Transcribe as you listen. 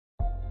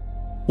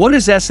What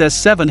is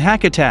ss7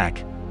 hack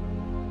attack?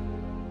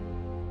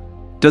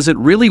 Does it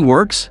really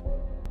works?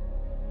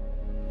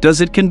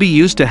 Does it can be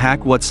used to hack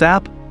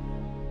WhatsApp?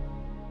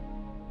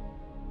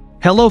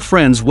 Hello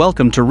friends,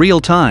 welcome to Real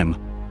Time.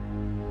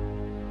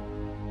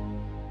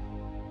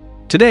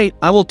 Today,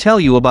 I will tell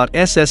you about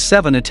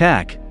ss7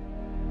 attack.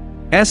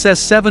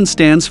 ss7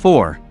 stands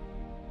for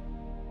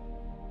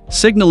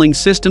Signaling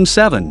System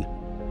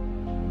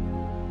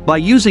 7. By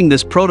using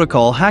this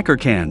protocol, hacker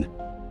can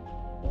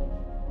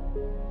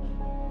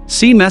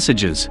see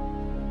messages,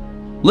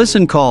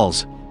 listen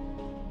calls,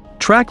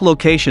 track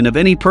location of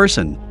any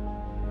person.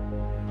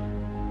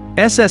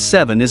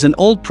 ss7 is an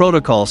old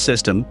protocol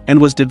system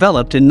and was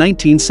developed in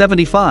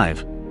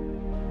 1975.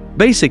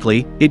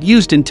 Basically, it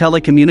used in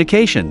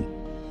telecommunication.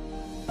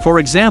 For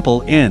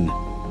example, in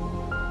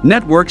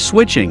network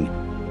switching,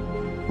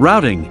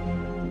 routing,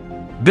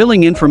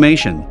 billing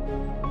information.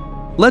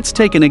 Let's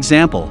take an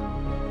example.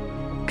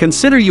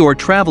 Consider you are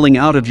traveling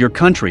out of your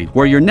country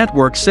where your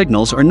network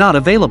signals are not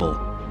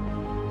available.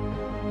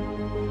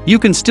 You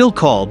can still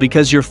call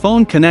because your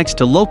phone connects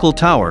to local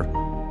tower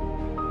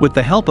with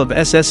the help of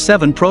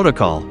ss7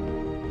 protocol.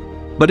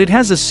 But it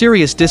has a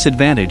serious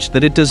disadvantage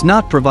that it does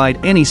not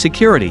provide any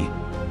security.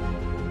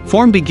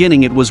 From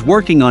beginning it was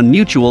working on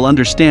mutual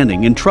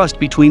understanding and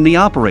trust between the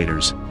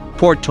operators.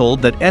 Port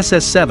told that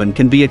ss7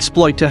 can be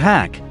exploited to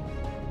hack.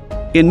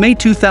 In May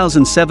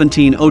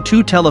 2017,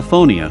 O2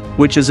 Telefonia,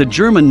 which is a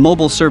German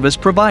mobile service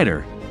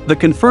provider, the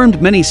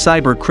confirmed many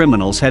cyber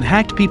criminals had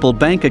hacked people's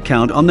bank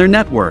account on their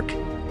network.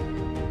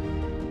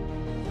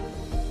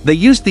 They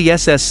used the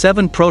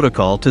ss7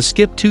 protocol to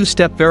skip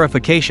two-step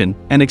verification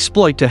and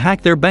exploit to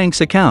hack their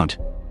bank's account.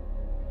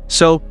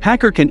 So,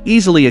 hacker can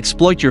easily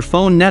exploit your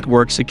phone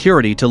network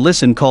security to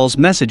listen calls,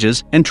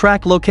 messages, and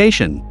track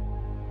location.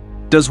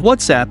 Does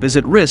WhatsApp is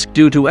at risk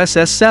due to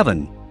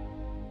ss7?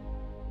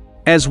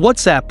 As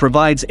WhatsApp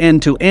provides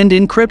end-to-end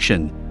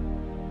encryption,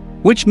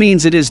 which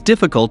means it is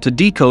difficult to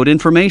decode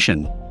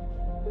information.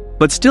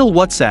 But still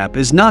WhatsApp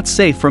is not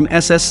safe from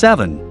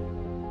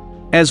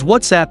ss7. As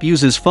WhatsApp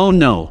uses phone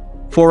no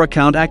for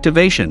account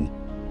activation.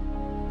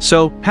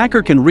 So,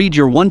 hacker can read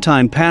your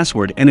one-time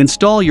password and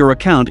install your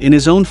account in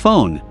his own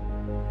phone.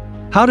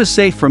 How to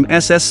safe from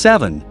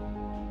ss7?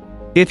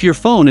 If your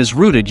phone is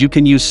rooted, you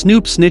can use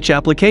Snoop Snitch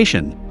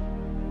application.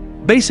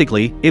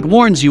 Basically, it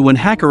warns you when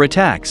hacker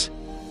attacks.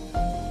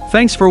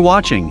 Thanks for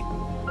watching.